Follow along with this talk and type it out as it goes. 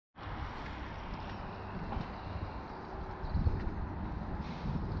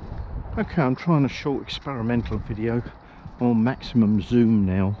Okay, I'm trying a short experimental video on maximum zoom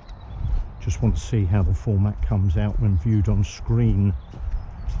now. Just want to see how the format comes out when viewed on screen.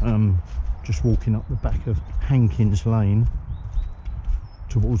 Just walking up the back of Hankins Lane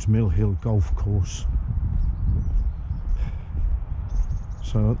towards Mill Hill Golf Course.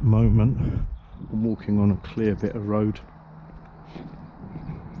 So at the moment I'm walking on a clear bit of road.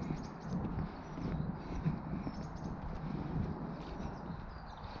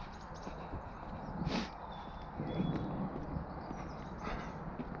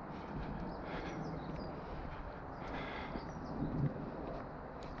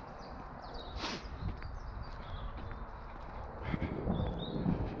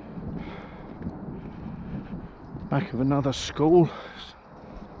 Back of another school.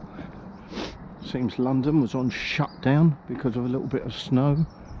 Seems London was on shutdown because of a little bit of snow.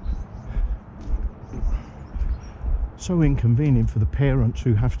 So inconvenient for the parents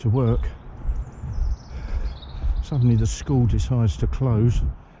who have to work. Suddenly the school decides to close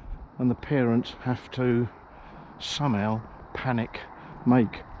and the parents have to somehow panic,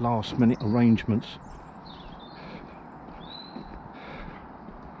 make last minute arrangements.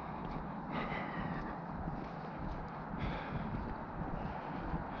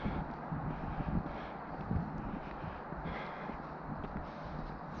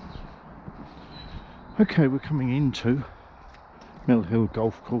 Okay, we're coming into Mill Hill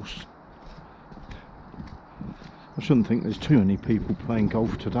Golf Course. I shouldn't think there's too many people playing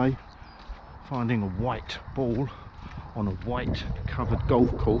golf today. Finding a white ball on a white covered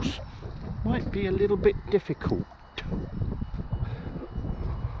golf course might be a little bit difficult.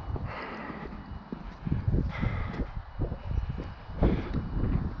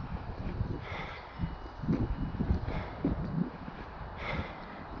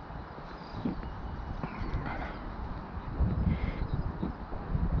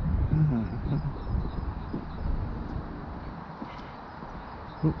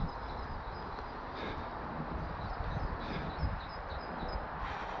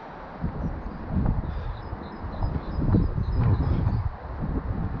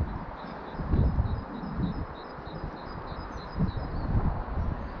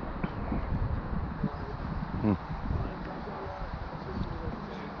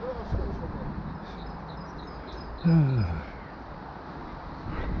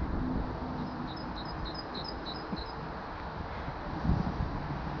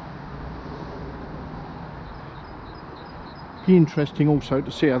 Be interesting also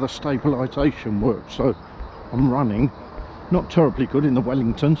to see how the stabilisation works. So I'm running not terribly good in the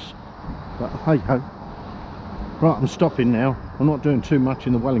Wellingtons, but hey ho. Right, I'm stopping now. I'm not doing too much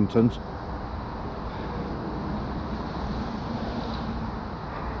in the Wellingtons.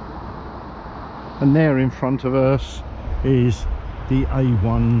 And there in front of us is the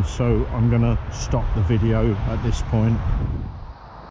A1, so I'm gonna stop the video at this point.